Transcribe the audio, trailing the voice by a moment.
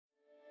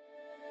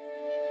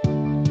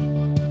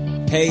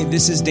Hey,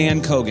 this is Dan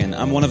Kogan.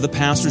 I'm one of the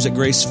pastors at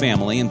Grace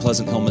Family in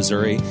Pleasant Hill,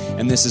 Missouri,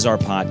 and this is our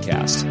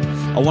podcast.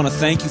 I want to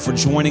thank you for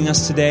joining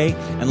us today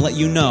and let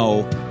you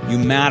know you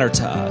matter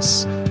to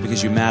us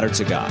because you matter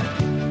to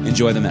God.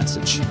 Enjoy the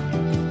message.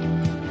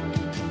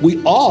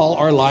 We all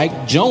are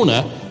like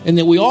Jonah, and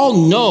that we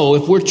all know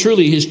if we're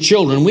truly his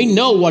children, we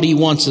know what he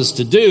wants us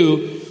to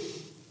do,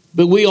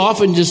 but we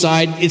often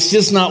decide it's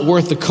just not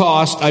worth the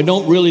cost. I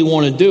don't really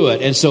want to do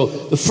it. And so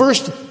the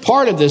first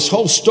part of this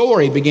whole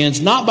story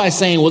begins not by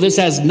saying, well, this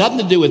has nothing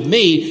to do with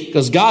me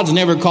because God's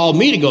never called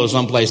me to go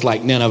someplace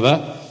like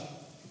Nineveh.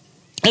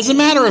 As a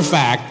matter of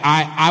fact,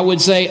 I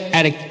would say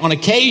on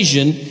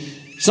occasion,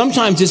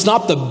 sometimes it's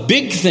not the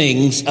big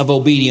things of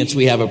obedience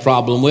we have a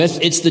problem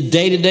with. It's the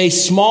day-to-day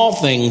small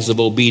things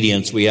of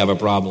obedience we have a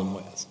problem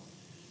with.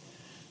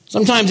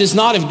 Sometimes it's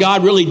not if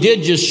God really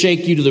did just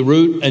shake you to the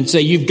root and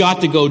say, you've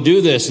got to go do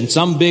this and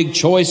some big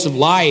choice of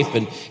life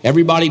and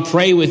everybody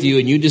pray with you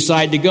and you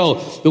decide to go.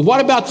 But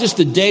what about just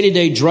the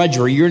day-to-day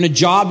drudgery? You're in a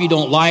job you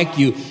don't like.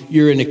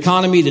 You're in an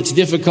economy that's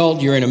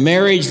difficult. You're in a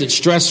marriage that's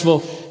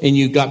stressful. And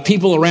you've got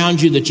people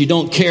around you that you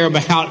don't care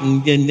about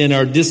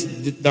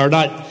and are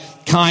not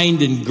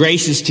kind and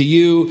gracious to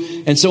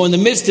you. And so in the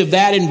midst of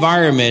that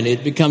environment,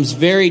 it becomes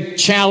very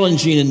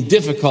challenging and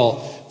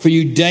difficult for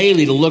you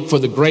daily to look for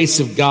the grace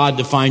of God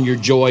to find your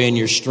joy and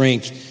your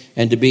strength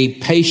and to be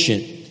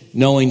patient,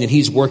 knowing that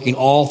he's working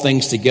all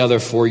things together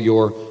for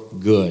your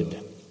good.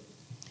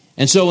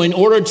 And so in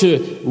order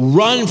to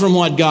run from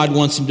what God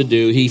wants him to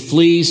do, he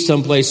flees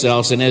someplace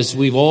else. And as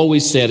we've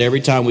always said,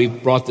 every time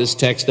we've brought this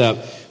text up,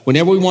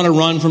 whenever we want to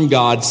run from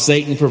God,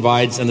 Satan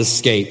provides an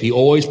escape. He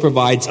always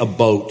provides a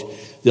boat.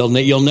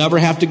 You'll never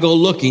have to go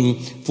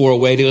looking for a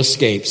way to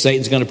escape.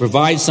 Satan's going to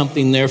provide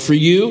something there for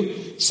you.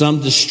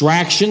 Some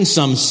distraction,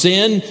 some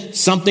sin,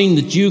 something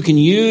that you can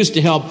use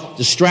to help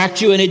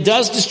distract you. And it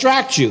does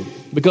distract you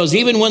because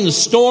even when the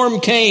storm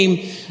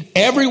came,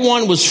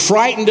 everyone was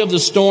frightened of the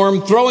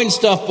storm, throwing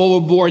stuff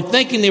overboard,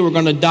 thinking they were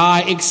going to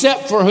die,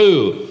 except for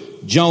who?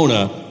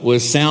 Jonah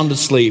was sound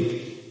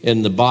asleep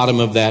in the bottom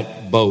of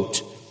that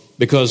boat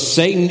because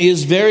Satan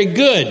is very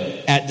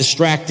good at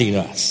distracting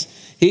us.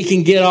 He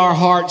can get our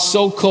hearts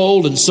so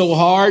cold and so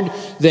hard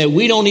that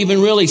we don't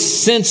even really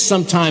sense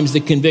sometimes the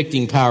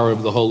convicting power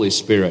of the Holy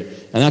Spirit.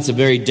 And that's a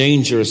very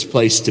dangerous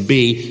place to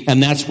be.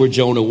 And that's where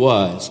Jonah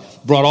was.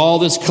 Brought all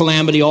this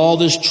calamity, all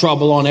this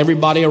trouble on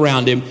everybody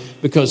around him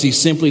because he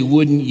simply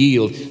wouldn't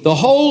yield. The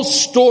whole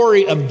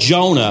story of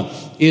Jonah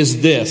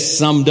is this,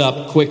 summed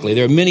up quickly.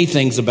 There are many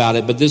things about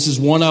it, but this is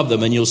one of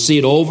them. And you'll see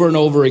it over and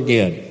over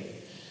again.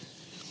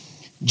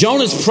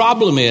 Jonah's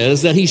problem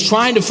is that he's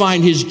trying to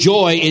find his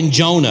joy in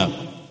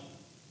Jonah.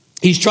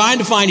 He's trying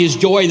to find his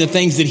joy in the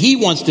things that he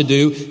wants to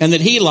do and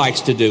that he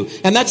likes to do.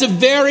 And that's a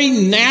very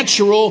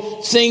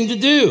natural thing to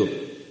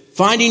do.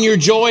 Finding your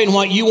joy in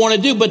what you want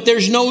to do. But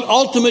there's no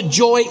ultimate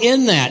joy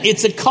in that.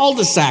 It's a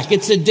cul-de-sac.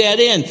 It's a dead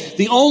end.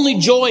 The only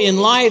joy in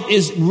life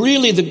is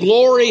really the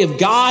glory of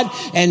God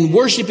and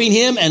worshiping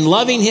him and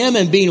loving him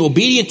and being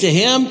obedient to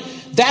him.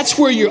 That's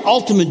where your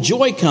ultimate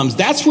joy comes.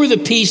 That's where the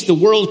peace the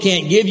world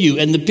can't give you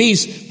and the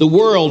peace the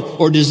world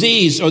or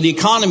disease or the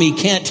economy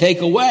can't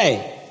take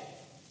away.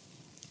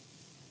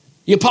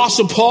 The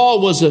Apostle Paul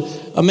was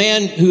a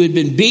man who had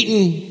been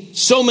beaten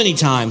so many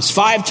times,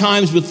 5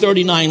 times with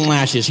 39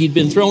 lashes. He'd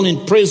been thrown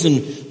in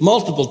prison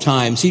multiple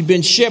times. He'd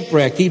been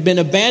shipwrecked. He'd been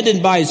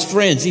abandoned by his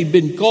friends. He'd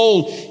been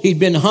cold. He'd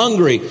been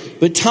hungry.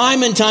 But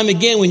time and time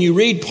again, when you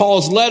read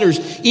Paul's letters,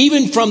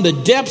 even from the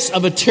depths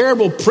of a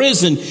terrible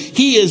prison,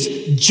 he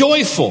is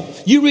joyful.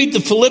 You read the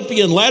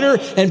Philippian letter,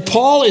 and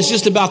Paul is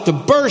just about to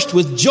burst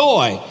with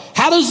joy.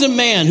 How does a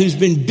man who's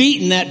been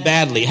beaten that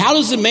badly, how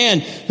does a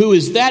man who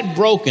is that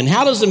broken,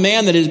 how does a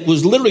man that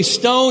was literally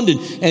stoned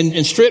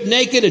and stripped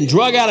naked and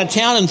drug out of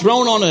town and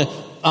thrown on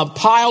a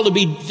pile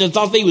that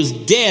thought he was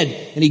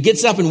dead, and he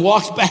gets up and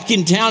walks back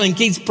in town and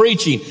keeps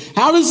preaching,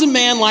 how does a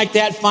man like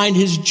that find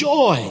his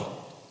joy?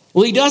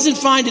 Well, he doesn't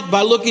find it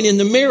by looking in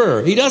the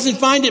mirror. He doesn't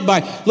find it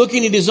by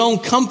looking at his own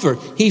comfort.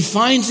 He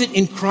finds it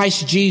in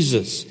Christ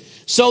Jesus.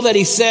 So that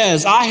he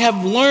says, I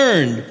have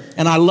learned,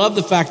 and I love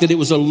the fact that it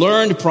was a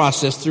learned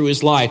process through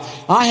his life.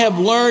 I have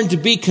learned to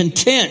be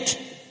content.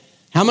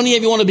 How many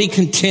of you want to be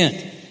content?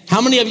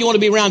 How many of you want to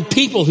be around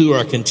people who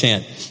are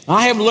content?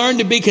 I have learned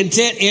to be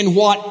content in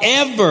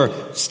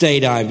whatever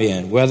state I'm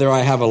in, whether I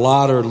have a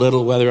lot or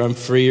little, whether I'm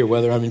free or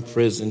whether I'm in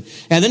prison.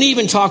 And then he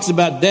even talks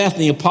about death.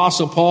 And the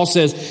Apostle Paul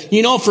says,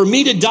 for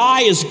me to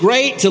die is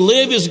great, to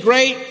live is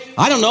great.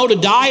 I don't know, to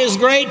die is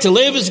great, to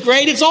live is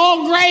great. It's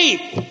all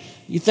great.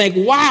 You think,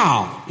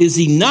 wow, is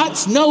he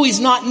nuts? No, he's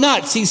not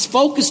nuts. He's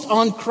focused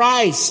on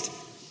Christ.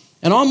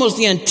 And almost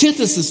the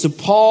antithesis of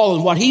Paul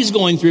and what he's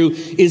going through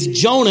is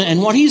Jonah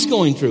and what he's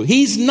going through.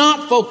 He's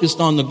not focused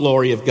on the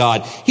glory of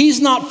God. He's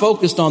not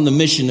focused on the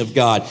mission of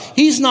God.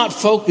 He's not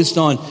focused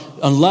on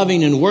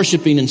loving and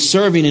worshiping and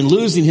serving and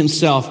losing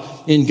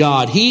himself in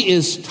God. He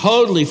is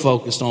totally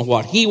focused on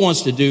what he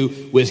wants to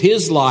do with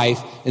his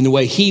life and the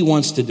way he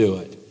wants to do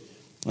it.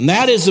 And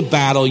that is a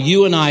battle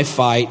you and I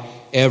fight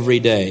every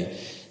day.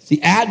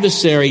 The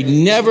adversary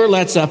never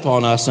lets up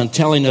on us on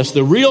telling us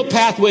the real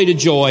pathway to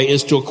joy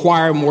is to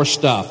acquire more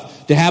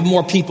stuff, to have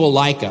more people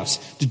like us,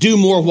 to do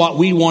more what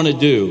we want to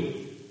do.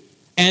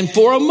 And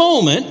for a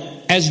moment,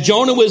 as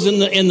Jonah was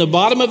in the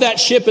bottom of that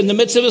ship in the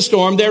midst of a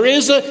storm, there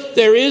is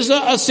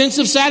a sense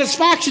of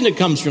satisfaction that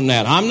comes from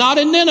that. I'm not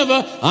in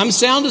Nineveh. I'm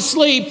sound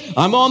asleep.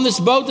 I'm on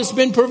this boat that's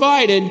been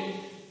provided.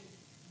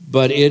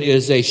 But it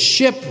is a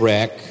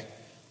shipwreck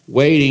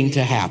waiting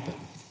to happen.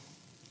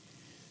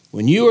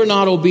 When you are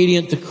not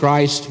obedient to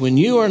Christ, when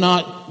you are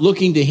not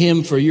looking to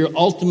Him for your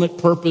ultimate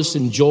purpose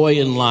and joy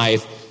in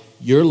life,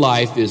 your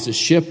life is a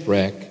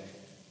shipwreck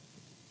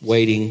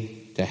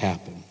waiting to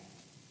happen.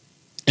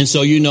 And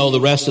so you know the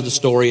rest of the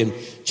story in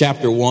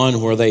chapter 1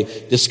 where they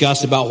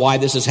discuss about why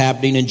this is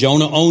happening, and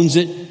Jonah owns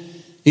it.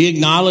 He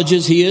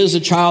acknowledges he is a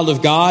child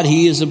of God.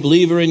 He is a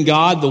believer in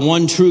God, the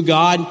one true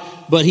God.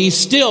 But he's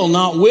still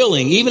not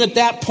willing. Even at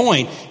that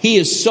point, he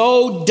is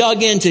so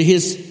dug into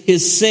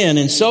his sin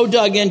and so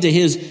dug into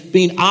his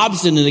being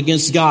obstinate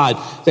against God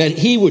that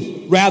he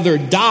would rather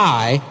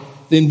die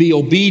than be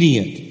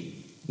obedient.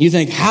 You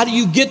think, how do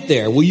you get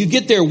there? Well, you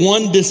get there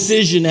one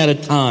decision at a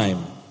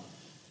time.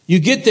 You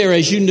get there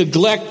as you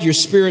neglect your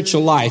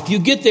spiritual life. You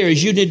get there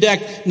as you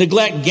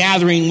neglect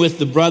gathering with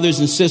the brothers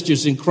and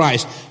sisters in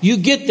Christ. You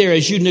get there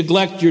as you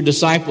neglect your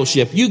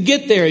discipleship. You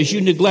get there as you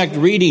neglect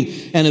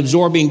reading and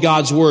absorbing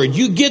God's Word.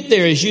 You get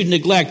there as you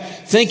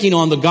neglect thinking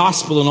on the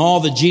gospel and all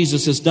that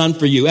Jesus has done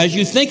for you. As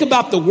you think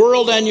about the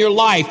world and your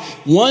life,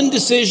 one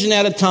decision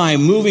at a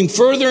time, moving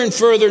further and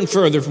further and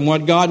further from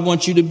what God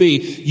wants you to be,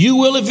 you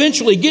will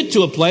eventually get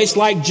to a place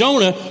like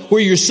Jonah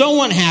where you're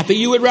so unhappy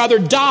you would rather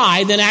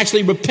die than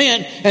actually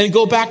repent and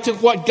go back to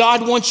what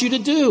God wants you to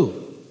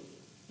do.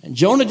 And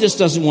Jonah just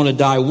doesn't want to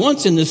die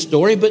once in this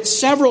story, but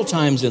several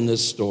times in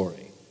this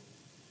story.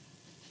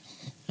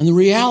 And the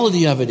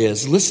reality of it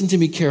is, listen to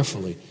me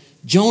carefully,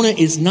 Jonah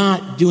is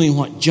not doing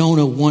what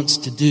Jonah wants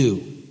to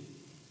do.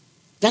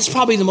 That's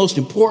probably the most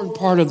important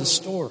part of the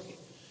story.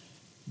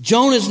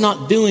 Jonah's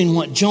not doing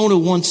what Jonah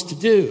wants to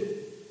do.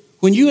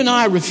 When you and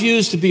I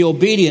refuse to be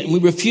obedient, and we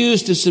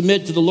refuse to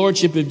submit to the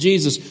lordship of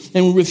Jesus,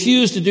 and we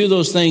refuse to do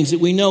those things that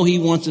we know He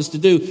wants us to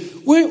do,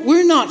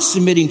 we're not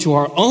submitting to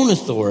our own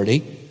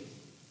authority.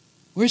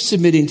 We're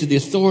submitting to the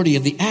authority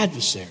of the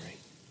adversary.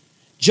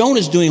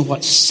 Jonah's doing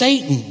what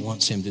Satan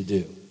wants him to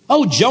do.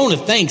 Oh, Jonah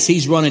thinks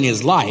he's running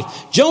his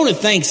life. Jonah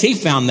thinks he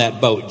found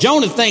that boat.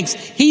 Jonah thinks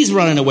he's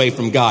running away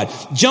from God.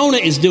 Jonah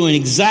is doing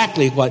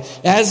exactly what,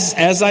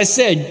 as I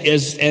said,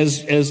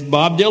 as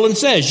Bob Dylan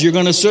says, you're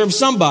going to serve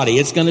somebody.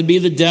 It's going to be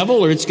the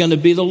devil or it's going to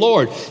be the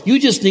Lord. You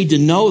just need to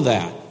know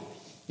that.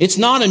 It's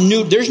not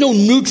there's no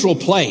neutral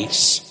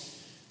place.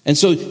 And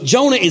so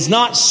Jonah is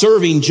not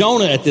serving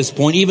Jonah at this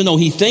point, even though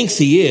he thinks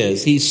he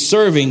is. He's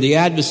serving the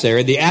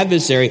adversary. The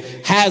adversary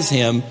has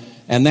him.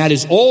 And that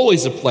is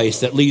always a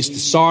place that leads to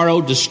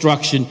sorrow,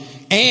 destruction.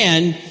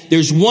 And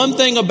there's one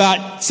thing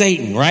about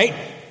Satan, right?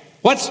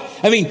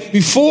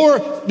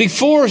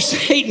 Before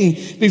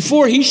Satan,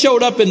 before he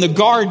showed up in the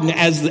garden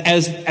as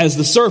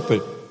the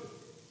serpent,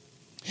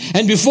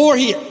 and before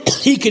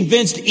he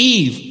convinced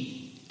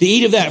Eve to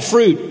eat of that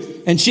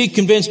fruit, and she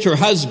convinced her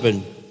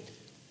husband,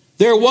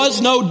 there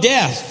was no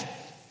death.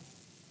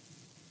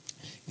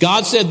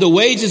 God said the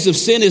wages of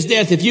sin is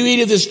death. If you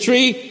eat of this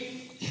tree,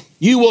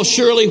 you will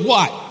surely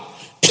what?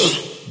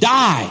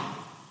 Die.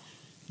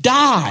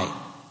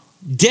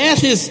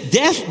 Death is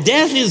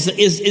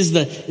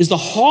the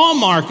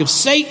hallmark of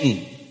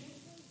Satan.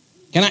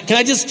 Can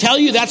I just tell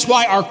you that's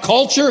why our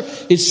culture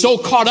is so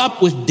caught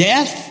up with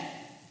death?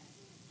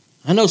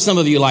 I know some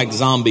of you like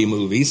zombie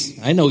movies.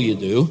 I know you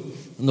do.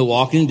 And The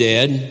Walking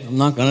Dead. I'm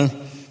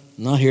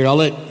not here. I'll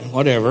let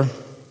whatever.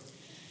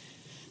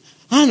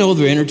 I know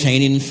they're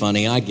entertaining and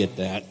funny. I get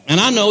that. And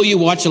I know you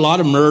watch a lot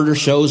of murder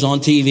shows on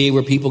TV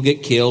where people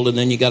get killed and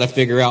then you got to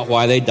figure out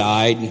why they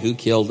died and who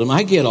killed them.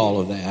 I get all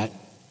of that.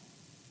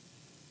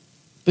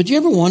 But do you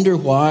ever wonder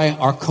why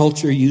our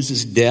culture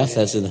uses death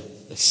as an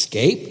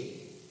escape?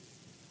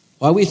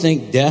 Why we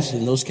think death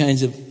and those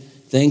kinds of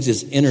things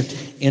is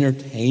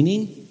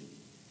entertaining?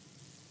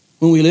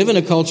 When we live in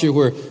a culture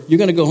where you're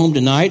going to go home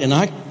tonight, and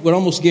I would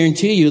almost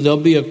guarantee you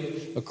there'll be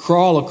a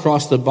crawl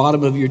across the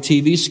bottom of your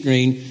TV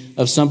screen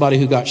of somebody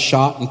who got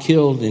shot and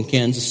killed in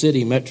Kansas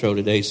City Metro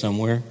today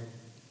somewhere.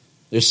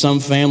 There's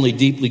some family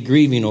deeply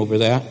grieving over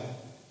that.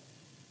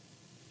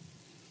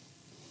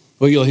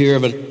 Or you'll hear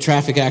of a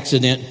traffic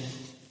accident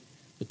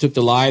that took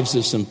the lives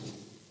of some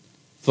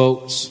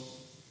folks.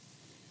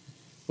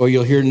 Or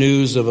you'll hear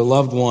news of a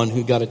loved one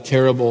who got a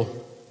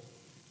terrible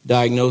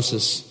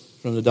diagnosis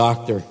from the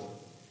doctor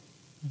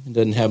and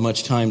doesn't have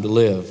much time to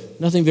live.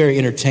 Nothing very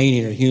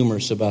entertaining or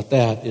humorous about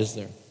that, is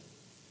there?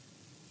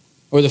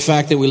 Or the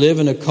fact that we live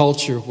in a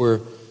culture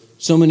where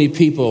so many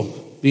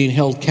people being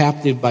held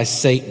captive by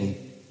Satan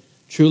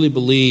truly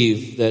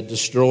believe that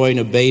destroying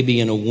a baby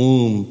in a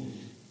womb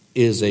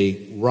is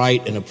a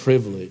right and a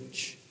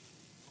privilege.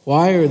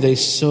 Why are they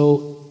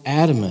so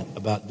adamant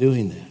about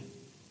doing that?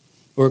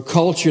 Or a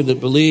culture that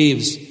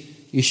believes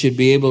you should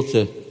be able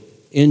to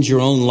end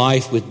your own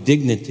life with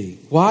dignity.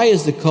 Why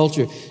is the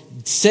culture?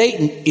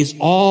 Satan is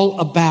all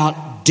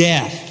about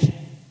death.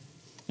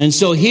 And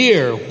so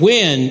here,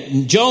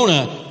 when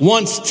Jonah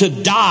wants to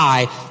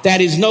die, that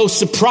is no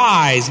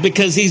surprise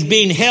because he's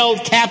being held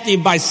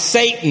captive by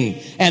Satan.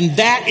 And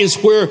that is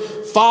where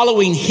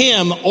following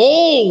him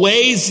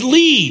always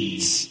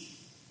leads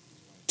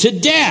to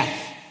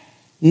death,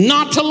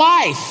 not to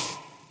life.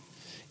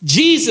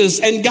 Jesus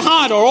and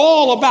God are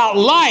all about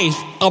life,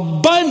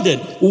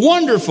 abundant,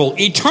 wonderful,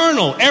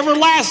 eternal,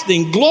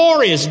 everlasting,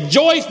 glorious,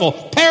 joyful,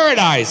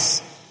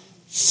 paradise.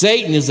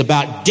 Satan is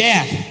about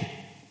death.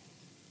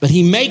 But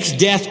he makes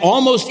death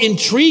almost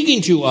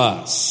intriguing to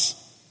us.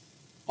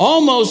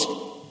 Almost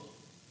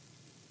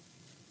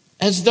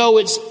as though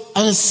it's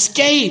an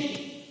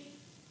escape.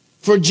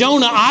 For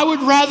Jonah, I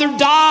would rather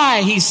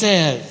die, he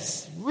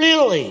says.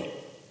 Really?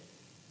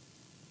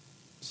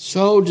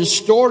 So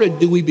distorted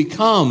do we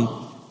become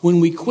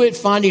when we quit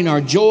finding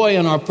our joy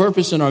and our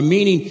purpose and our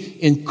meaning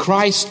in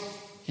Christ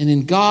and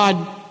in God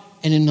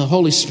and in the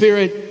Holy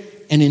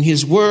Spirit and in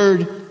His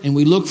Word, and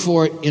we look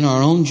for it in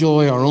our own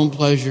joy, our own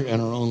pleasure,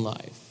 and our own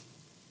life.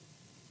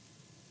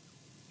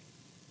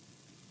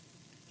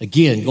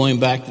 Again, going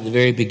back to the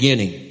very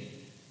beginning,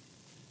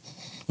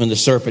 when the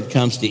serpent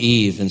comes to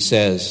Eve and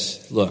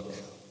says, look,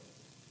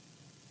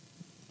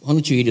 why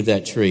don't you eat of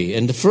that tree?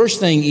 And the first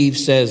thing Eve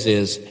says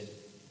is,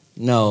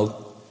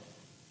 no,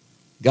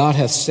 God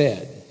hath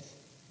said,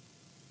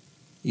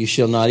 you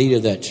shall not eat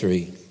of that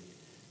tree,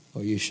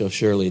 or you shall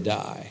surely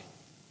die.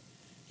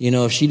 You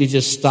know, if she'd have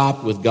just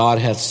stopped with God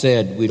hath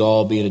said, we'd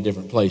all be in a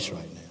different place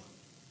right now.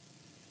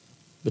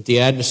 But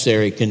the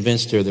adversary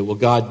convinced her that, well,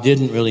 God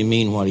didn't really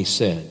mean what he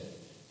said.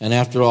 And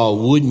after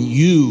all, wouldn't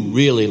you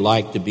really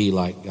like to be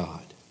like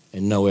God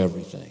and know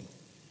everything?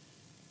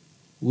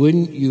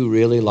 Wouldn't you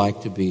really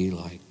like to be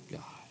like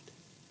God?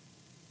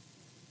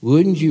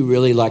 Wouldn't you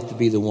really like to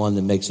be the one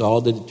that makes all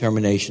the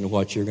determination of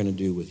what you're going to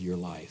do with your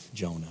life,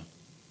 Jonah?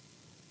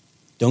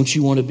 Don't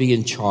you want to be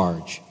in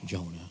charge,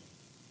 Jonah?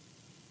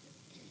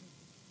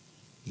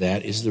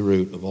 That is the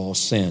root of all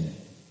sin.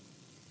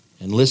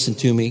 And listen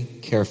to me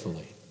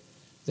carefully.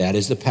 That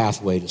is the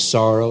pathway to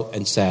sorrow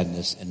and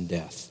sadness and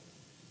death.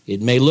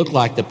 It may look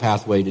like the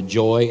pathway to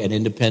joy and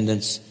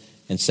independence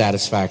and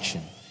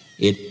satisfaction.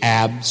 It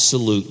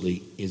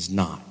absolutely is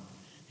not.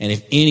 And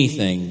if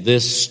anything,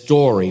 this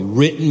story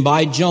written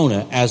by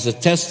Jonah as a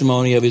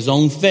testimony of his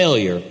own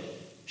failure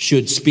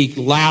should speak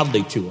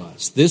loudly to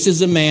us. This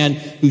is a man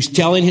who's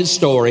telling his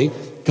story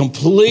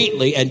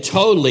completely and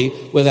totally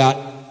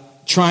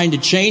without trying to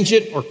change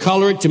it or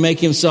color it to make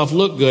himself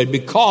look good,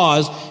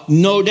 because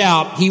no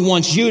doubt he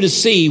wants you to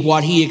see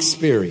what he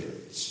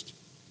experienced.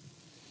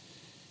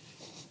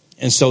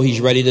 And so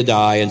he's ready to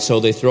die, and so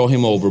they throw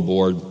him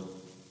overboard.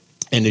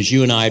 And as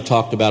you and I have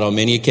talked about on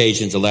many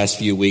occasions the last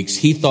few weeks,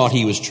 he thought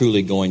he was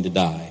truly going to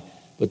die.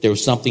 But there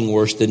was something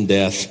worse than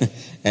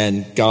death,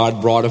 and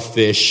God brought a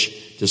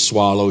fish to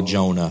swallow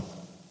Jonah.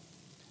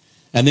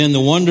 And then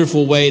the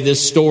wonderful way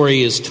this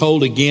story is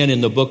told again in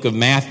the book of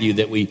Matthew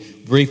that we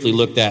briefly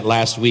looked at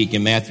last week,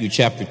 in Matthew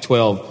chapter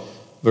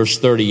 12, verse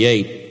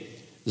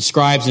 38. The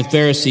scribes and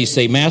Pharisees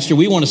say, Master,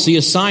 we want to see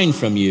a sign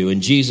from you.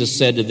 And Jesus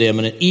said to them,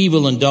 an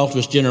evil and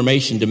adulterous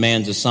generation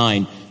demands a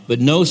sign, but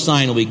no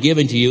sign will be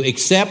given to you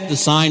except the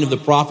sign of the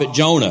prophet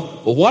Jonah.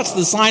 Well, what's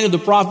the sign of the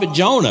prophet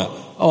Jonah?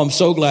 Oh, I'm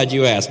so glad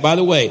you asked. By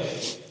the way,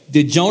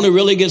 did Jonah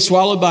really get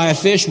swallowed by a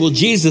fish? Well,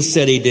 Jesus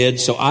said he did,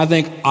 so I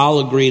think I'll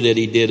agree that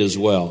he did as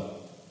well.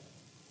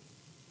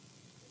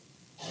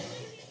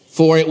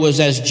 For it was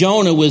as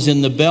Jonah was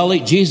in the belly,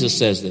 Jesus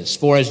says this,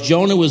 for as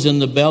Jonah was in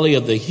the belly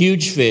of the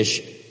huge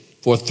fish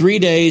for 3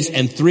 days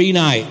and 3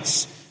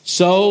 nights,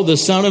 so the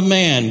Son of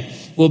Man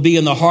will be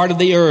in the heart of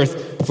the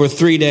earth for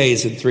 3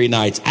 days and 3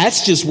 nights.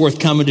 That's just worth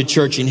coming to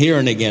church and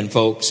hearing again,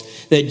 folks.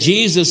 That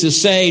Jesus is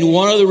saying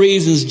one of the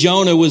reasons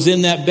Jonah was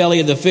in that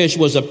belly of the fish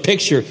was a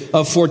picture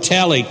of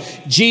foretelling.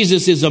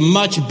 Jesus is a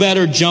much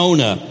better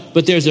Jonah,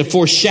 but there's a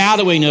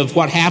foreshadowing of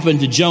what happened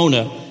to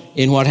Jonah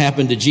in what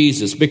happened to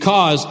Jesus.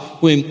 Because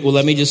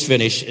let me just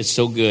finish. It's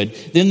so good.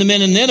 Then the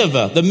men of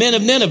Nineveh, the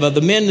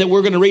men that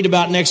we're going to read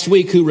about next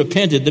week who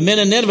repented, the men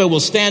of Nineveh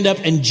will stand up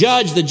and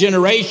judge the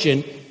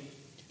generation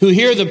who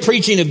hear the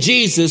preaching of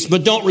Jesus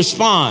but don't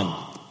respond.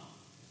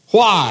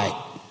 Why?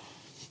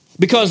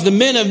 Because the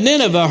men of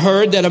Nineveh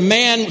heard that a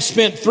man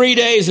spent 3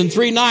 days and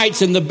 3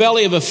 nights in the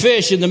belly of a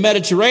fish in the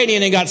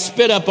Mediterranean and got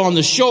spit up on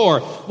the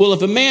shore. Well,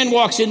 if a man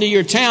walks into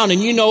your town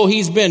and you know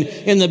he's been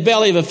in the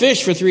belly of a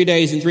fish for 3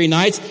 days and 3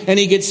 nights and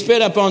he gets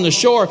spit up on the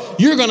shore,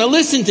 you're going to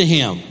listen to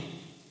him.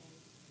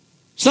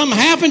 Something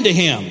happened to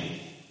him.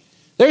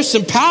 There's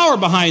some power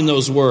behind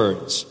those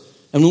words.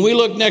 And when we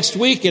look next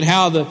week at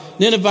how the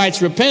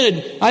Ninevites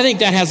repented, I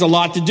think that has a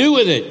lot to do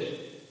with it.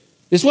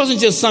 This wasn't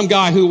just some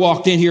guy who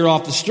walked in here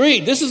off the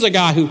street. This is a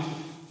guy who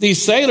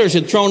these sailors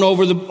had thrown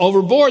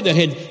overboard, that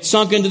had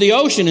sunk into the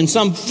ocean, and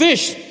some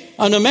fish,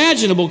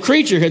 unimaginable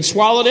creature, had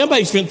swallowed him.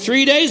 He spent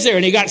 3 days there,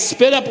 and he got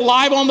spit up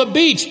alive on the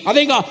beach. I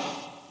think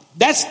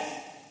that's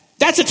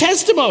a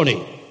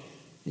testimony.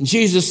 And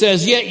Jesus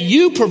says, yet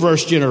you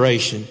perverse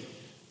generation,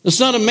 The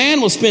Son of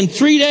Man will spend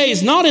 3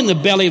 days not in the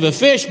belly of a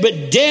fish,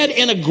 but dead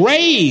in a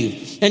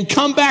grave, and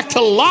come back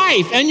to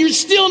life, and you're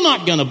still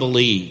not going to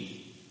believe.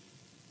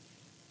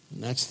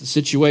 And that's the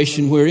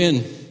situation we're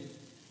in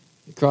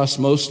across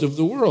most of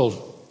the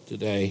world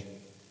today.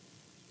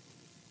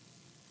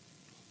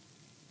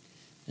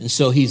 And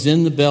so he's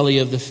in the belly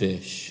of the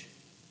fish.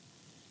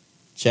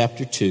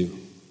 Chapter 2.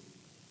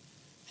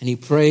 And he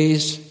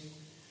prays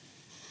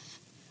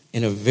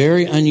in a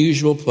very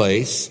unusual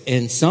place,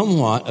 and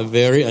somewhat a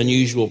very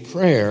unusual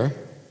prayer,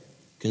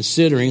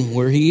 considering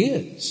where he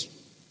is.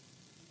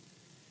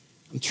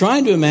 I'm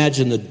trying to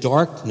imagine the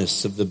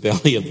darkness of the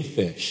belly of the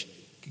fish.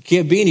 It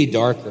can't be any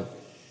darker.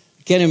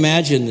 I can't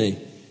imagine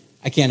it.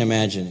 I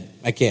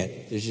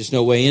can't. There's just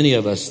no way any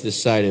of us this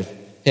side of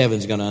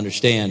heaven's going to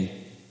understand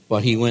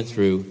what he went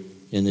through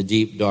in the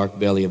deep, dark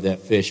belly of that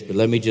fish. But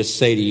let me just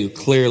say to you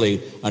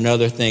clearly,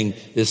 another thing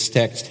this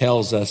text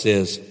tells us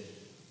is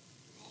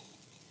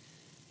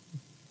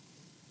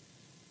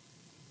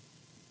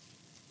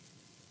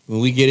when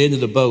we get into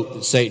the boat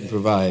that Satan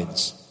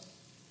provides,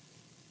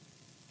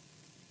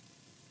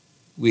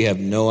 we have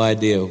no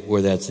idea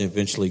where that's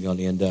eventually going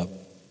to end up.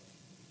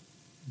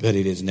 But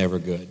it is never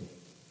good.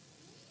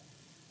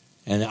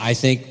 And I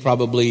think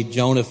probably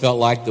Jonah felt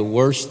like the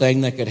worst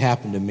thing that could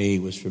happen to me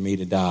was for me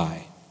to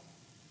die.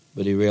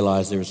 But he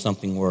realized there was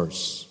something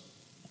worse.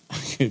 I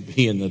could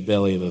be in the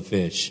belly of a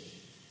fish.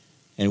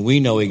 And we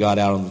know he got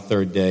out on the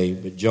third day,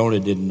 but Jonah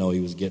didn't know he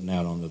was getting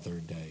out on the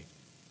third day.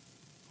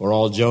 For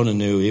all Jonah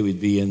knew, he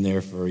would be in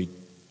there for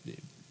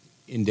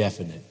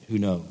indefinite. Who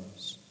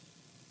knows?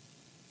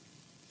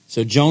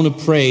 So Jonah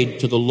prayed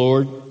to the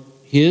Lord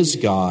his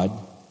God.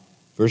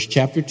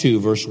 Chapter 2,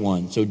 verse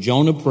 1. So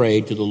Jonah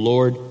prayed to the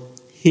Lord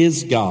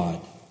his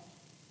God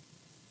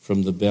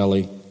from the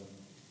belly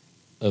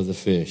of the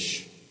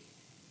fish.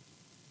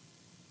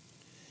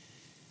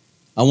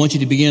 I want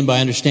you to begin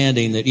by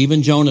understanding that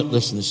even Jonah,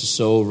 listen, this is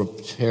so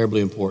terribly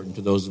important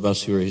to those of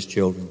us who are his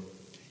children.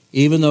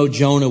 Even though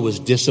Jonah was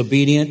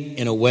disobedient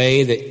in a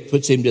way that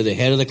puts him to the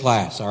head of the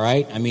class, all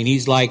right? I mean,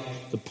 he's like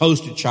the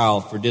poster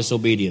child for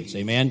disobedience,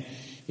 amen?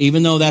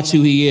 Even though that's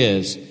who he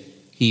is,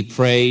 he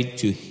prayed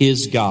to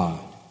his God.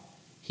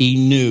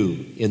 He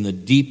knew in the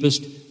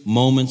deepest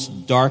moments,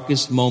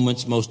 darkest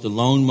moments, most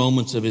alone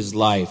moments of his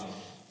life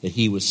that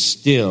he was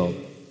still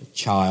a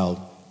child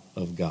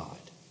of God.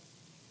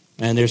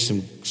 And there's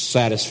some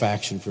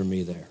satisfaction for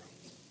me there.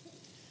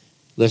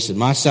 Listen,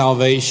 my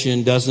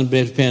salvation doesn't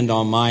depend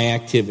on my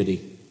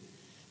activity.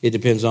 It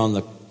depends on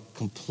the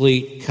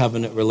complete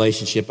covenant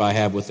relationship I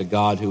have with the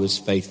God who is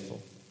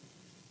faithful.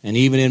 And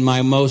even in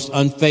my most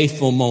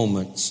unfaithful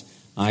moments,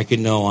 I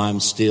can know I'm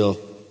still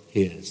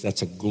his.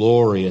 That's a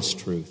glorious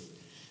truth.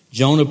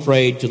 Jonah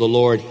prayed to the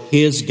Lord,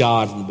 his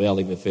God, from the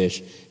belly of the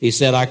fish. He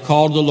said, I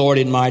called the Lord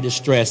in my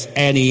distress,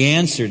 and he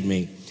answered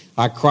me.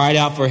 I cried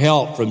out for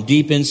help from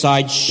deep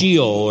inside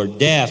Sheol, or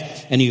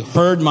death, and he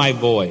heard my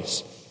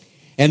voice.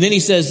 And then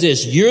he says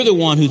this, you're the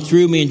one who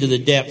threw me into the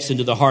depths,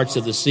 into the hearts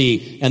of the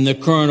sea, and the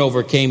current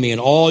overcame me, and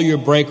all your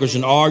breakers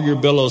and all your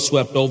billows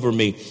swept over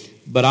me.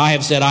 But I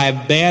have said,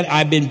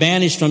 I've been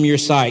banished from your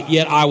sight,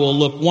 yet I will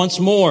look once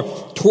more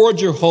toward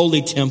your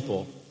holy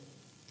temple.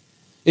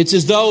 It's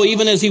as though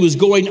even as he was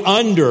going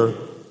under,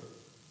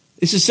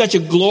 this is such a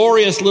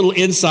glorious little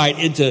insight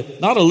into,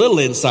 not a little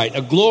insight,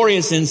 a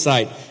glorious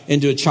insight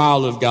into a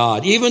child of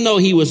God. Even though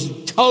he was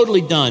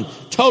totally done,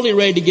 totally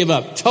ready to give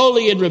up,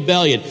 totally in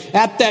rebellion,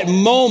 at that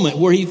moment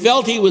where he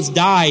felt he was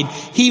died,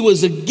 he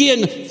was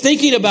again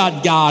thinking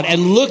about God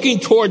and looking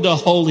toward the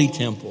holy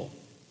temple.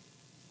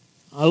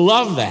 I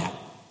love that.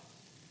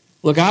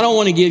 Look, I don't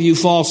want to give you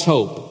false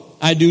hope.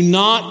 I do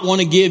not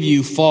want to give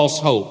you false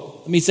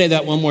hope. Let me say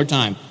that one more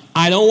time.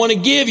 I don't want to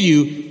give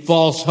you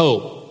false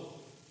hope.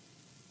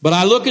 But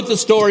I look at the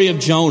story of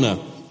Jonah,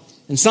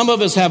 and some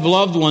of us have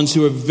loved ones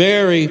who are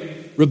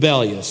very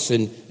rebellious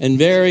and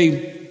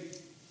very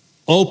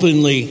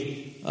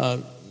openly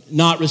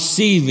not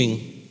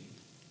receiving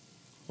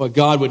what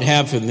God would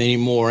have for them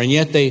anymore, and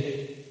yet they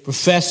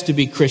profess to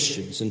be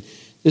Christians. And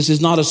this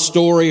is not a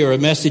story or a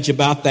message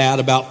about that,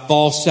 about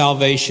false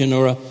salvation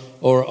or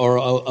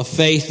a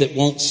faith that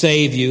won't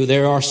save you.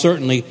 There are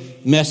certainly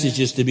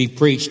messages to be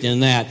preached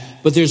in that.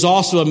 But there's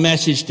also a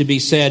message to be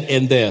said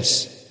in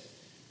this.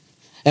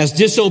 As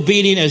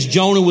disobedient as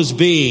Jonah was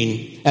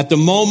being, at the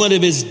moment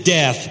of his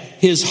death,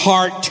 his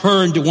heart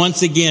turned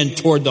once again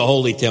toward the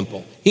holy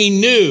temple.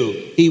 He knew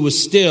he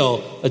was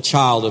still a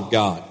child of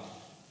God.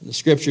 And the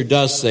scripture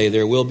does say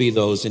there will be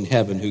those in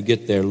heaven who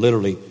get there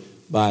literally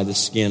by the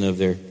skin of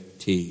their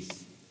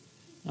teeth.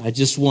 I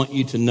just want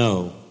you to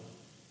know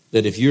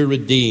that if you're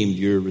redeemed,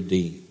 you're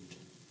redeemed.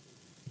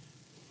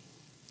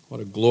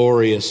 What a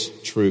glorious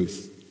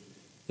truth.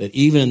 That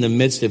even in the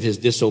midst of his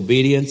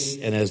disobedience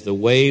and as the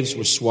waves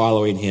were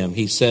swallowing him,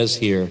 he says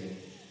here,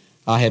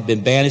 I have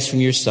been banished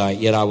from your sight,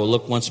 yet I will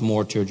look once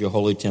more toward your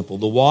holy temple.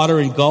 The water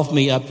engulfed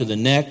me up to the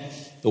neck.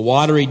 The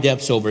watery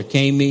depths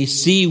overcame me.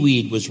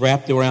 Seaweed was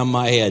wrapped around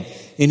my head.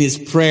 In his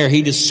prayer,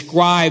 he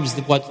describes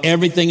what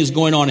everything is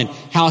going on and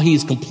how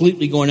he's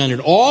completely going under.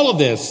 All of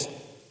this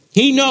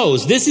He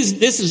knows this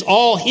is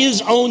all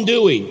his own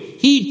doing.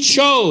 He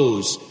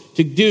chose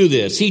to do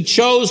this. He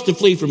chose to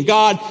flee from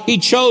God. He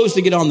chose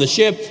to get on the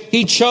ship.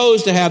 He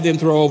chose to have them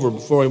throw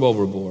him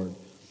overboard.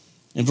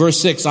 In verse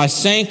 6, I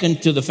sank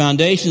into the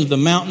foundations of the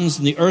mountains,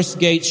 and the earth's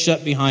gates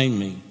shut behind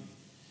me.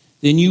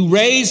 Then you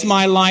raised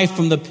my life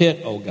from the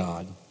pit, O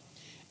God.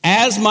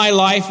 As my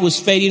life was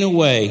fading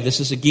away, this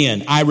is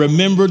again, I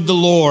remembered the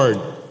Lord.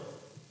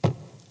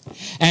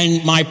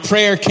 And my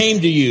prayer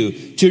came to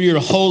you, to your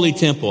holy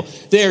temple.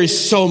 There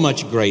is so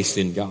much grace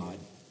in God.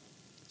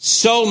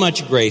 So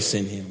much grace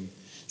in him.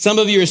 Some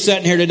of you are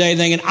sitting here today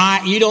thinking,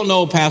 you don't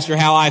know, Pastor,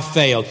 how I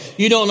failed.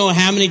 You don't know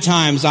how many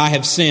times I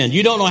have sinned.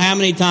 You don't know how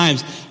many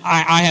times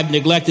I have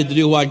neglected to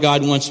do what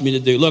God wants me to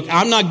do. Look,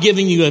 I'm not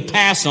giving you a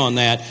pass on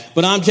that,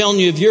 but I'm telling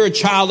you, if you're a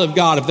child of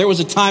God, if there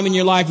was a time in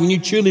your life when you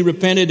truly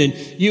repented and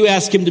you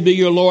asked him to be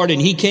your Lord and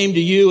he came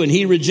to you and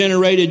he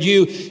regenerated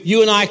you,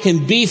 you and I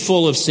can be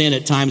full of sin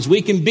at times.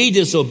 We can be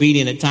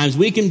disobedient at times.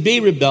 We can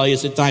be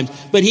rebellious at times,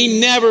 but he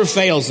never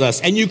fails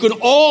us. And you can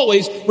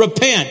always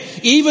repent,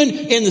 even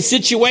in the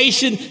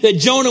situation that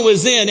Jonah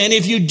was in. And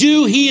if you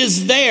do, he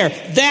is there.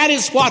 That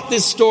is what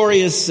this story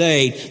is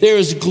saying. There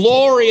is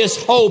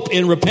glorious hope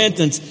in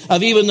repentance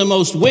of even the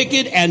most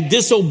wicked and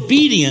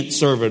disobedient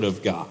servant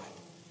of God.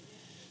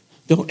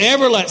 Don't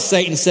ever let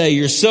Satan say,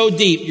 you're so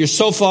deep, you're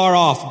so far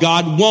off,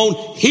 God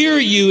won't hear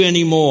you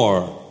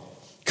anymore.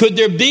 Could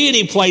there be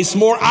any place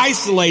more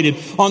isolated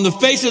on the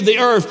face of the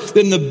earth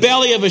than the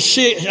belly of a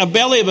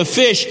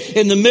fish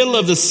in the middle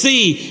of the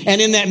sea?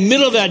 And in that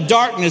middle of that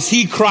darkness,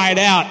 he cried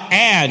out,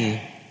 and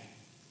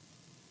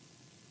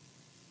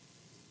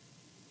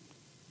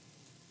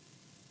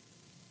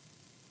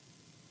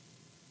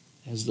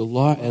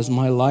as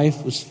my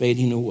life was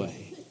fading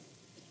away,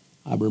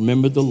 I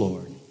remembered the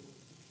Lord,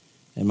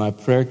 and my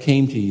prayer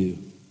came to you,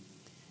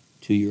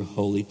 to your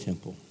holy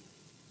temple.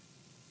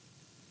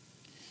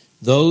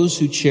 Those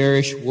who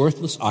cherish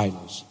worthless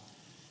idols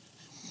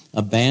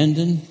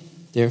abandon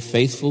their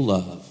faithful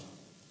love.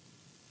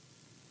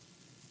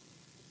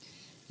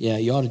 Yeah,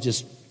 you ought to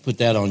just put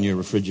that on your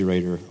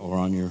refrigerator or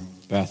on your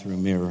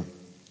bathroom mirror,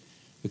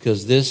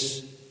 because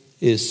this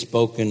is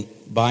spoken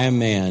by a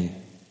man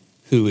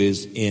who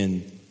is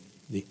in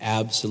the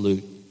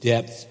absolute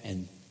depth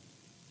and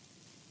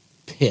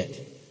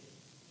pit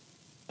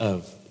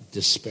of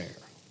despair.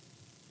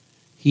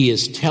 He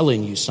is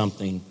telling you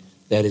something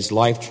that is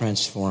life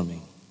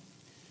transforming.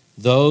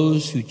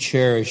 Those who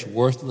cherish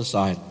worthless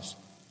idols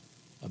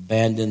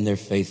abandon their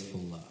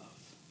faithful love.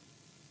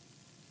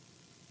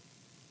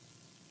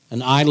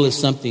 An idol is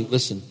something,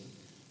 listen,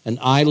 an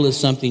idol is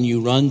something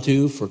you run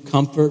to for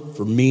comfort,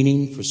 for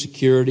meaning, for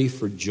security,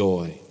 for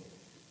joy.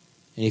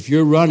 And if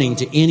you're running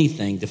to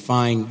anything to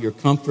find your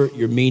comfort,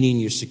 your meaning,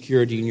 your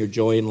security, and your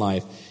joy in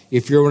life,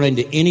 if you're running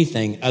to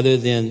anything other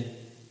than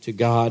to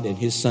God and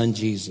his son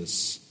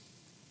Jesus,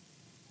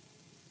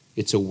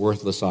 it's a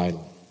worthless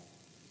idol.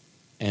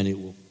 And it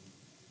will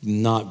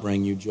not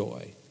bring you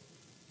joy.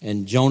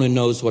 And Jonah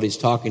knows what he's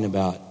talking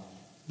about,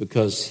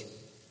 because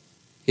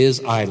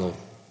his idol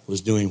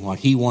was doing what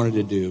he wanted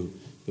to do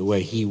the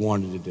way he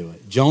wanted to do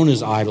it.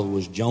 Jonah's idol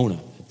was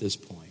Jonah at this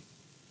point.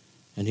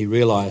 And he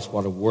realized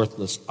what a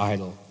worthless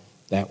idol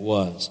that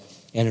was.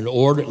 And in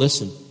order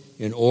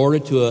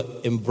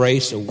to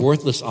embrace a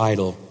worthless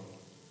idol,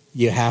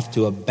 you have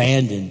to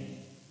abandon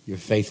your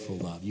faithful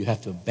love. You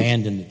have to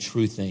abandon the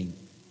true thing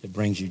that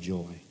brings you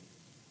joy.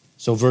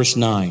 So verse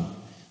 9,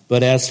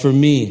 but as for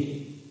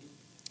me,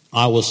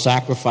 I will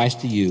sacrifice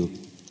to you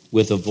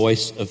with a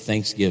voice of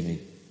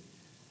thanksgiving.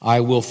 I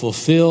will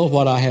fulfill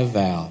what I have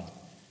vowed.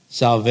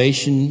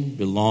 Salvation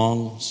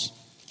belongs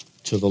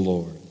to the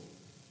Lord.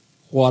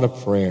 What a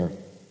prayer.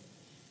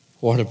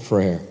 What a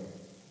prayer.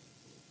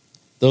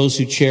 Those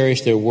who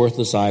cherish their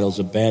worthless idols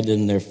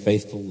abandon their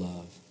faithful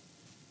love.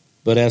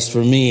 But as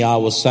for me, I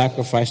will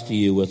sacrifice to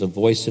you with a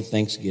voice of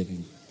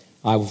thanksgiving.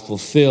 I will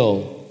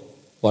fulfill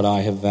what I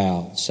have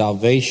vowed.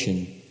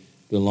 Salvation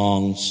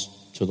belongs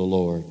to the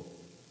Lord.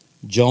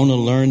 Jonah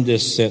learned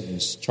this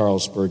sentence,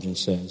 Charles Spurgeon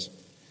says.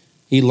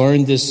 He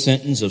learned this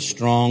sentence of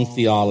strong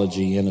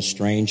theology in a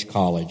strange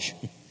college.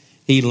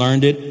 He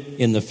learned it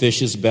in the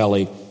fish's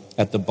belly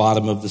at the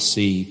bottom of the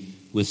sea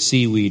with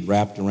seaweed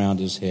wrapped around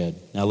his head.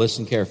 Now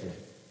listen carefully.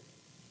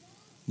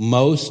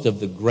 Most of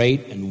the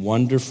great and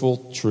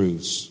wonderful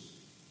truths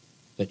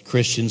that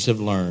Christians have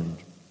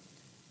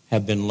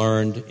been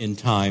learned in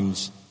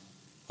times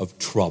of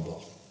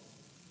trouble.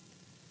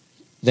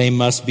 They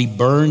must be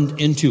burned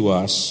into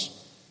us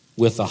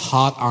with a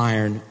hot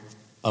iron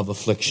of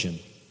affliction.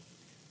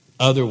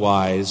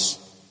 Otherwise,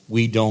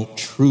 we don't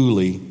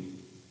truly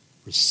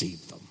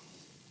receive them.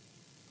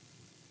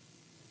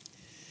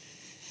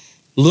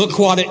 Look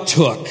what it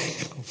took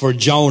for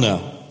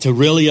Jonah to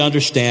really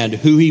understand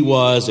who he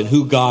was and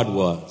who God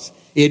was.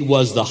 It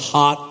was the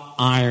hot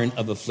iron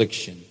of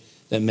affliction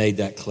that made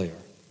that clear.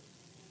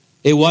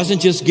 It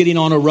wasn't just getting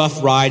on a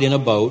rough ride in a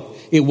boat.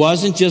 It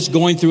wasn't just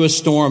going through a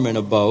storm in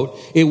a boat.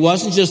 It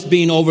wasn't just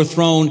being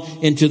overthrown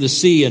into the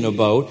sea in a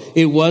boat.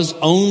 It was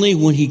only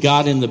when he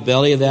got in the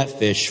belly of that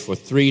fish for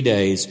 3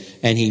 days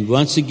and he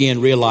once again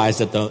realized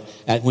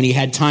that when he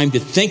had time to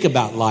think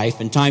about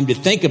life and time to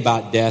think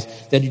about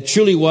death, that he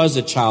truly was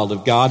a child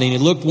of God. And he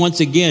looked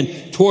once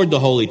again toward the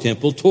holy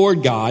temple,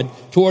 toward God,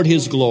 toward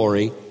his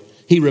glory.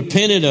 He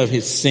repented of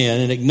his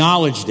sin and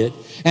acknowledged it.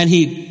 And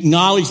he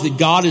acknowledged that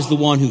God is the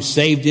one who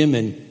saved him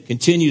and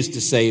continues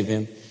to save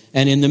him.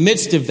 And in the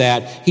midst of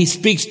that, he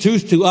speaks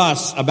truth to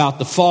us about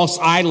the false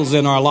idols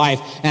in our life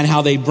and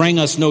how they bring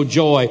us no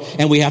joy.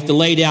 And we have to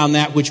lay down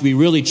that which we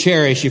really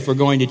cherish if we're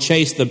going to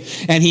chase them.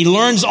 And he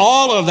learns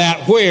all of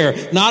that where?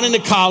 Not in a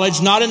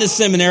college, not in a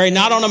seminary,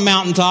 not on a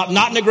mountaintop,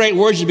 not in a great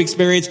worship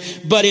experience,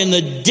 but in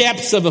the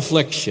depths of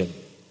affliction.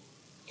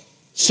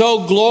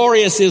 So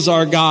glorious is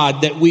our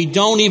God that we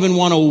don't even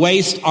want to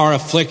waste our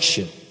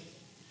affliction.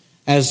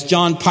 As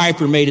John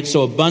Piper made it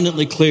so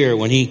abundantly clear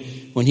when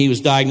he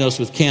was diagnosed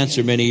with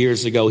cancer many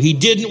years ago, he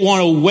didn't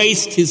want to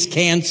waste his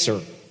cancer.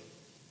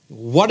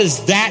 What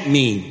does that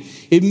mean?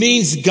 It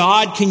means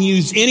God can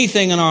use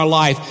anything in our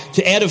life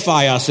to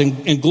edify us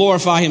and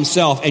glorify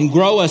himself and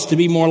grow us to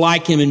be more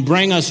like him and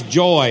bring us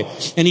joy.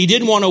 And he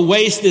didn't want to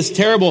waste this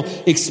terrible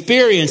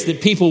experience that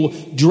people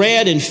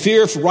dread and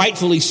fear,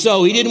 rightfully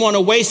so. He didn't want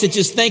to waste it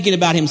just thinking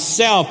about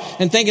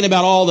himself and thinking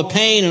about all the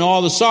pain and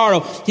all the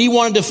sorrow. He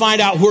wanted to find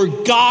out where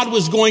God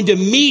was going to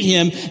meet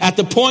him at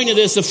the point of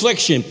this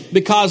affliction,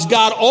 because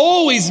God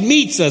always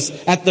meets us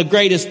at the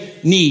greatest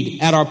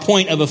need, at our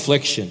point of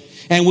affliction.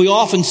 And we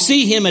often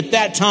see him at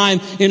that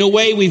time in a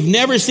way we've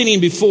never seen him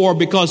before,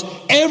 because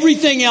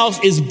everything else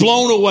is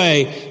blown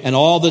away and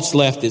all that's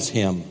left is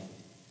him.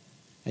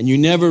 And you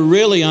never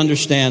really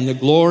understand the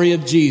glory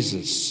of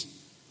Jesus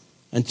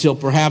until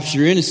perhaps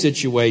you're in a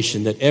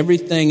situation that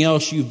everything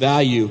else you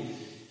value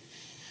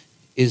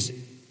is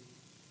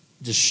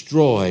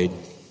destroyed.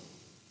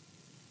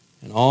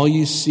 And all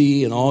you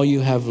see and all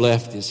you have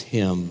left is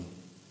him.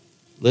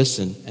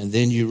 Listen, and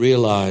then you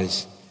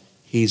realize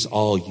he's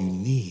all you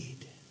need.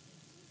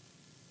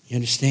 You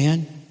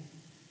understand?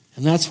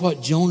 And that's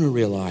what Jonah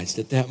realized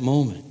at that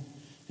moment.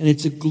 And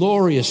it's a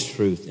glorious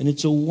truth, and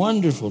it's a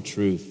wonderful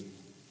truth.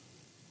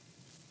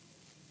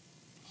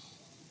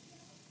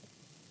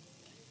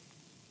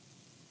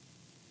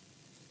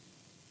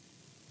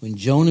 When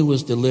Jonah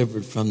was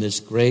delivered from this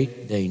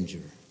great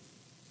danger,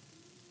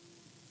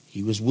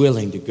 he was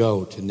willing to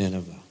go to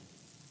Nineveh.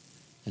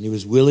 And he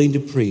was willing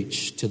to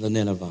preach to the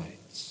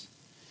Ninevites.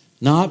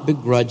 Not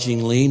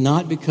begrudgingly,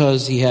 not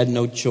because he had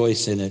no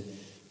choice in it,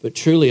 but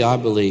truly, I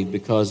believe,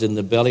 because in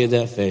the belly of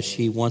that fish,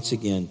 he once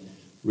again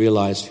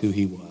realized who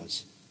he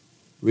was,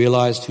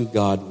 realized who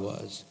God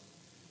was,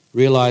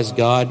 realized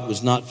God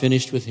was not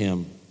finished with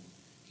him.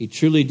 He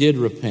truly did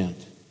repent.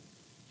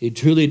 He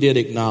truly did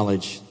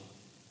acknowledge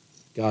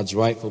God's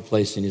rightful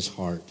place in his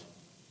heart,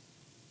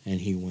 and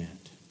he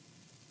went.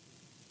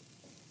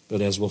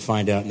 But as we'll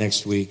find out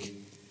next week,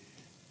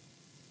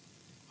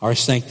 our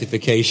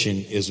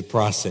sanctification is a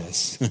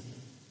process.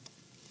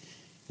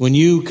 When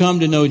you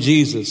come to know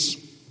Jesus,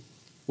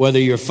 whether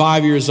you're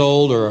 5 years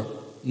old or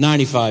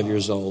 95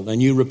 years old,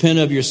 and you repent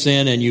of your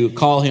sin and you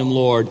call him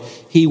Lord,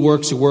 he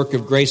works a work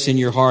of grace in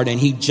your heart and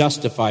he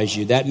justifies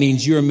you. That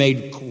means you're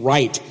made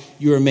right.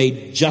 You are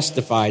made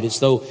justified. It's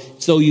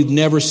though you've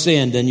never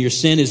sinned and your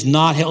sin is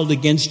not held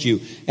against you,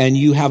 and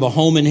you have a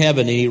home in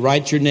heaven, and he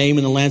writes your name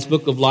in the Lamb's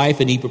Book of Life,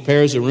 and he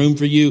prepares a room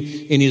for you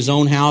in his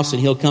own house, and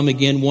he'll come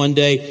again one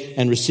day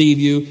and receive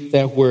you,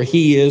 that where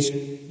he is,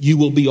 you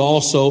will be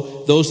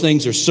also. Those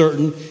things are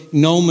certain.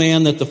 No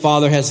man that the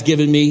Father has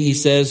given me, he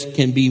says,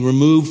 can be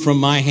removed from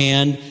my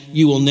hand.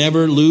 You will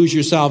never lose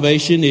your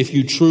salvation if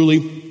you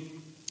truly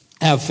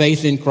have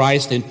faith in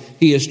Christ and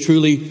he has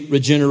truly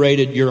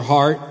regenerated your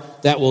heart.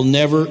 That will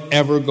never,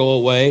 ever go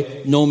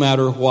away, no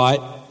matter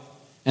what.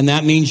 And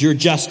that means you're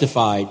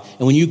justified.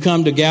 And when you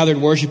come to gathered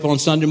worship on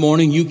Sunday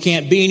morning, you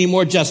can't be any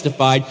more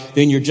justified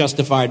than you're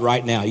justified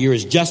right now. You're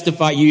as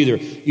justified. You're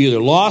either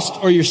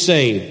lost or you're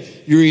saved.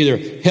 You're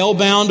either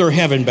hell-bound or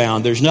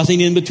heaven-bound. There's nothing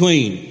in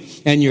between.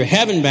 And you're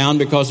heaven-bound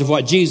because of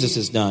what Jesus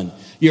has done.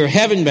 You're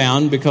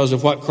heaven-bound because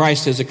of what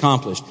Christ has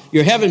accomplished.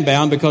 You're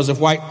heaven-bound because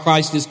of what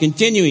Christ is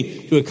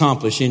continuing to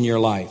accomplish in your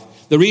life.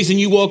 The reason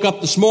you woke up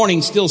this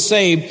morning still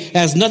saved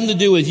has nothing to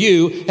do with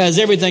you, has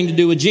everything to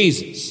do with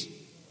Jesus.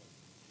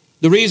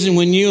 The reason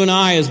when you and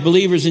I, as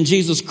believers in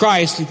Jesus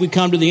Christ, if we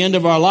come to the end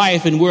of our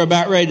life and we're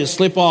about ready to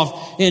slip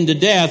off into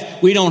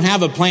death, we don't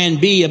have a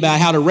plan B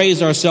about how to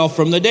raise ourselves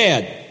from the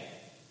dead.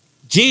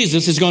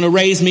 Jesus is going to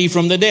raise me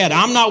from the dead.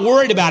 I'm not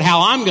worried about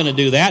how I'm going to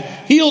do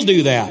that. He'll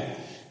do that.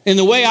 In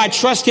the way I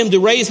trust him to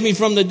raise me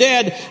from the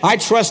dead, I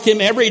trust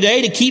him every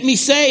day to keep me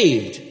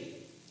saved.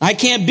 I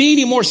can't be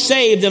any more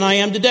saved than I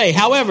am today.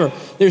 However,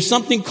 there's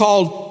something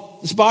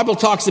called, this Bible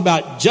talks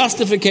about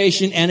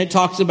justification and it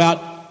talks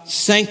about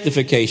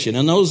sanctification.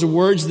 And those are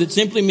words that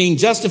simply mean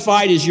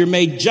justified is you're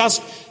made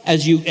just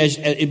as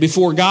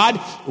before God,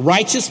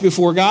 righteous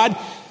before God.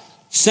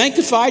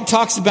 Sanctified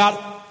talks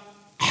about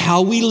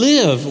how we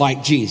live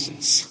like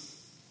Jesus.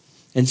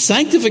 And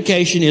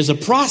sanctification is a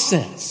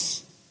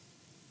process.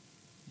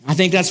 I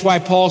think that's why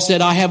Paul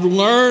said, I have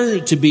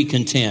learned to be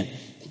content.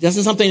 It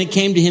wasn't something that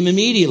came to him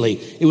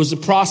immediately. It was a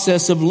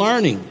process of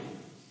learning.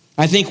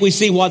 I think we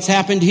see what's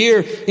happened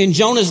here in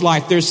Jonah's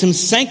life. There's some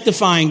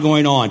sanctifying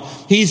going on.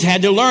 He's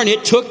had to learn.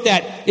 It took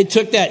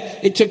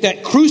that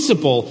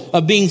crucible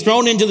of being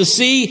thrown into the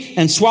sea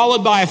and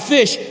swallowed by a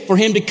fish for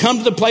him to come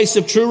to the place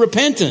of true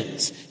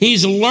repentance.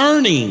 He's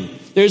learning.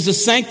 There's a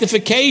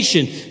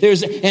sanctification.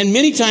 And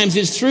many times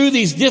it's through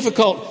these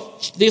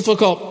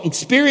difficult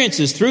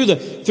experiences, through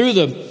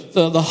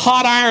the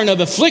hot iron of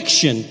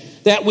affliction,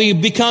 that we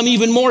become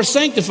even more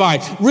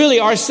sanctified. Really,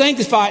 our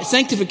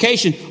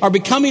sanctification, our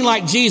becoming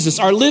like Jesus,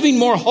 our living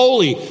more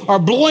holy, our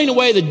blowing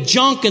away the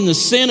junk and the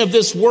sin of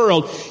this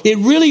world, it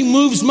really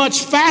moves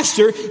much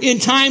faster in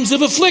times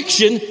of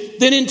affliction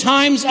than in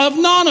times of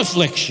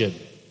non-affliction.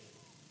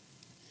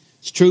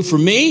 It's true for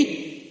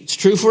me. It's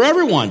true for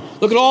everyone.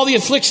 Look at all the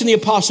affliction the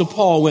Apostle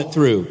Paul went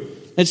through.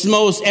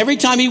 Every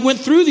time he went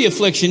through the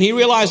affliction, he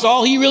realized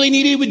all he really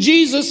needed was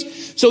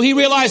Jesus. So he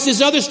realized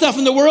this other stuff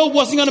in the world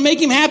wasn't going to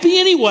make him happy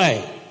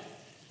anyway.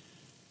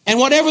 And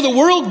whatever the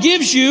world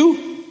gives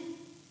you,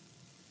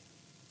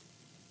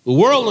 the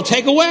world will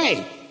take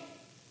away.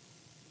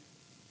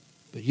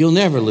 But you'll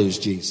never lose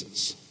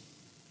Jesus.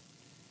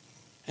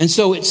 And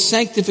so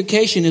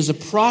sanctification is a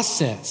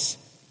process.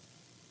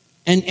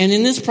 And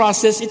in this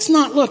process, it's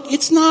not a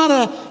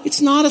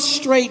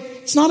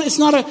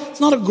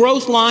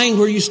growth line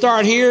where you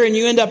start here and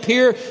you end up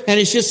here and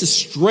it's just a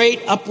straight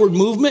upward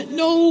movement.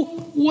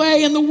 No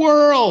way in the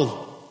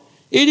world.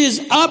 It is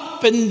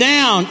up and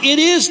down. It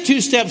is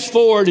 2 steps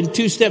forward and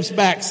 2 steps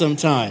back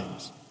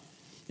sometimes.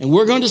 And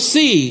we're going to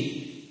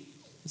see,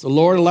 as the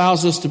Lord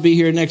allows us to be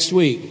here next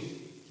week,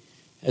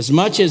 as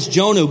much as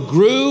Jonah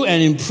grew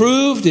and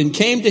improved and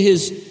came to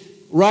his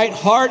right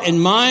heart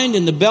and mind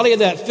in the belly of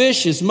that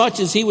fish, as much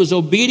as he was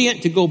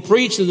obedient to go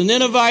preach to the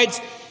Ninevites,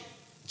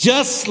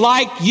 just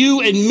like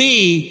you and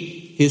me,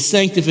 his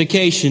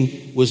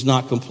sanctification was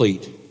not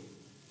complete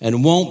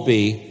and won't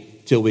be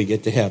till we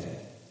get to heaven.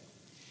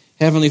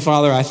 Heavenly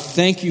Father, I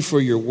thank you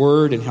for your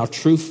word and how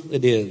truthful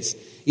it is.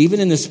 Even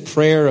in this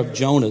prayer of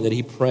Jonah that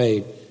he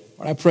prayed,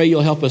 Lord, I pray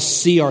you'll help us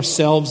see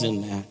ourselves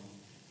in that.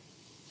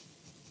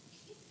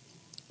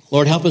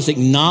 Lord, help us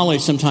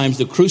acknowledge sometimes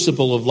the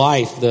crucible of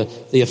life,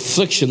 the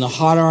affliction, the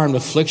hot iron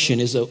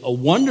affliction is a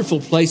wonderful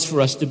place for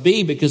us to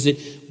be because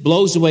it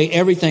blows away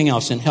everything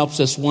else and helps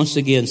us once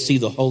again see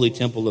the holy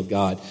temple of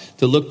God,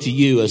 to look to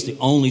you as the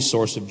only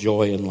source of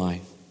joy in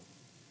life.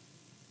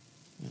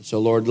 And so,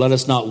 Lord, let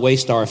us not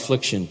waste our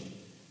affliction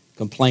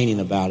complaining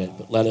about it,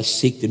 but let us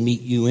seek to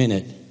meet you in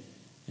it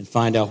and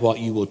find out what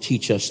you will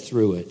teach us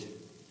through it.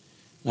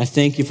 And I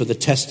thank you for the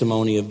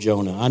testimony of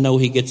Jonah. I know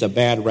he gets a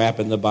bad rap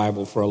in the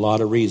Bible for a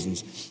lot of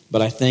reasons,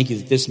 but I thank you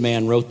that this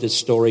man wrote this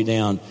story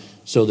down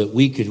so that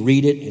we could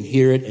read it and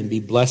hear it and be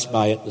blessed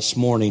by it this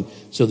morning,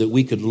 so that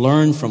we could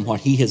learn from what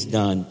he has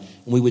done.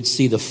 And we would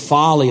see the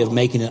folly of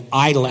making an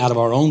idol out of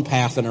our own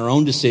path and our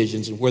own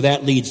decisions, and where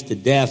that leads to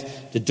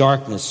death, to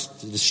darkness,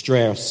 to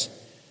distress.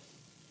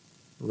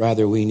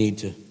 Rather, we need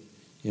to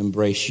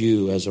embrace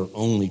you as our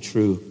only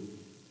true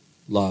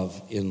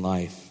love in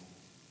life.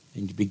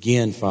 And to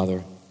begin,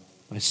 Father,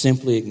 by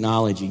simply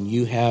acknowledging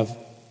you have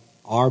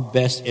our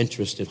best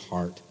interest at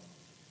heart.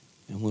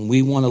 And when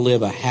we want to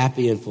live a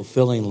happy and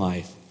fulfilling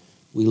life,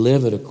 we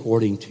live it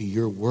according to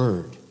your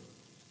word.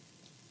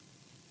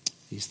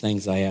 These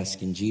things I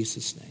ask in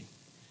Jesus' name.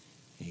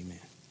 Amen.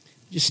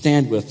 Just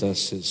stand with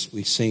us as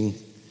we sing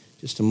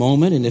just a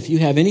moment. And if you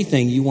have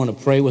anything you want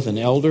to pray with an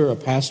elder or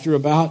pastor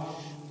about,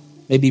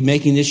 maybe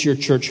making this your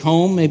church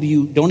home, maybe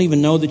you don't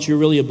even know that you're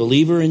really a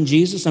believer in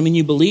Jesus. I mean,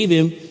 you believe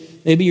him.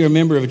 Maybe you're a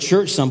member of a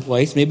church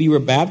someplace. Maybe you were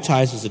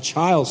baptized as a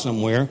child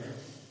somewhere.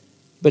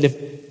 But if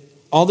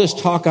all this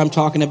talk I'm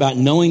talking about,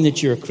 knowing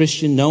that you're a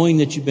Christian, knowing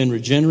that you've been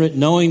regenerate,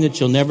 knowing that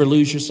you'll never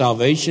lose your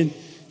salvation,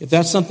 if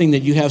that's something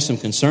that you have some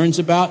concerns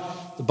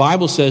about, the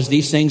Bible says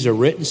these things are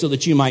written so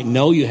that you might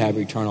know you have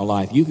eternal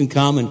life. You can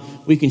come and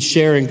we can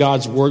share in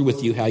God's word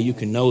with you how you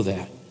can know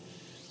that.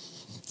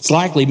 It's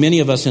likely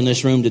many of us in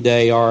this room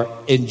today are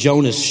in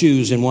Jonah's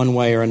shoes in one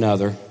way or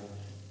another.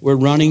 We're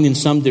running in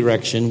some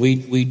direction.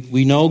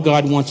 We know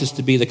God wants us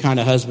to be the kind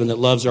of husband that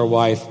loves our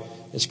wife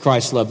as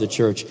Christ loved the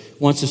church.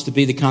 Wants us to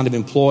be the kind of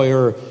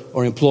employer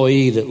or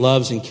employee that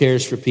loves and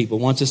cares for people.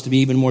 Wants us to be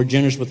even more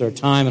generous with our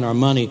time and our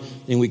money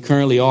than we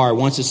currently are.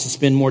 Wants us to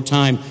spend more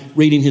time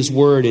reading his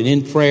word and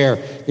in prayer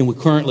than we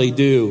currently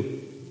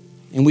do.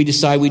 And we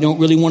decide we don't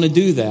really want to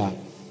do that.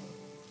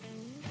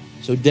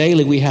 So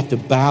daily we have to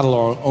battle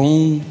our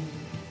own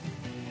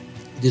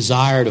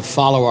desire to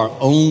follow our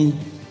own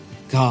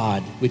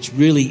God, which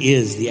really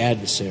is the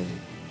adversary.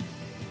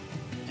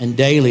 And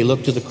daily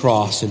look to the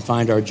cross and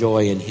find our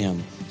joy in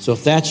him. So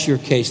if that's your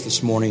case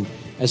this morning,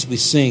 as we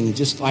sing,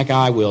 just like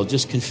I will,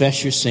 just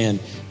confess your sin.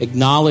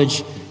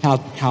 Acknowledge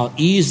how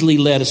easily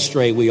led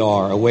astray we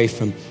are away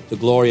from the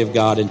glory of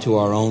God into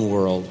our own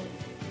world.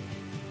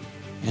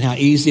 and how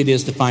easy it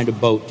is to find a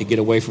boat to get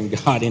away from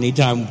God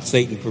anytime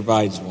Satan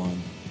provides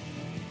one.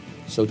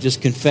 So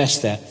just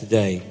confess that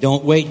today.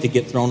 Don't wait to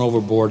get thrown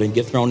overboard and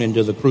get thrown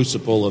into the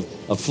crucible of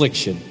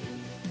affliction.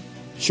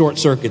 Short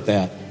circuit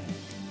that.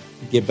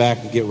 Get back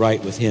and get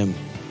right with Him.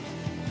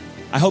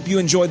 I hope you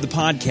enjoyed the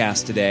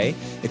podcast today.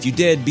 If you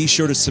did, be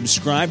sure to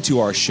subscribe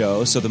to our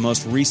show so the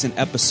most recent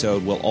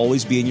episode will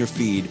always be in your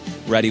feed,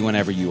 ready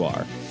whenever you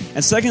are.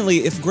 And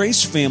secondly, if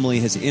Grace Family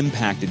has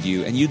impacted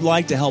you and you'd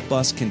like to help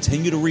us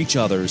continue to reach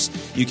others,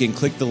 you can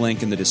click the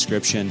link in the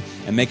description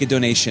and make a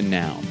donation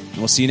now. And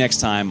we'll see you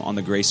next time on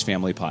the Grace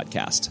Family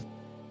Podcast.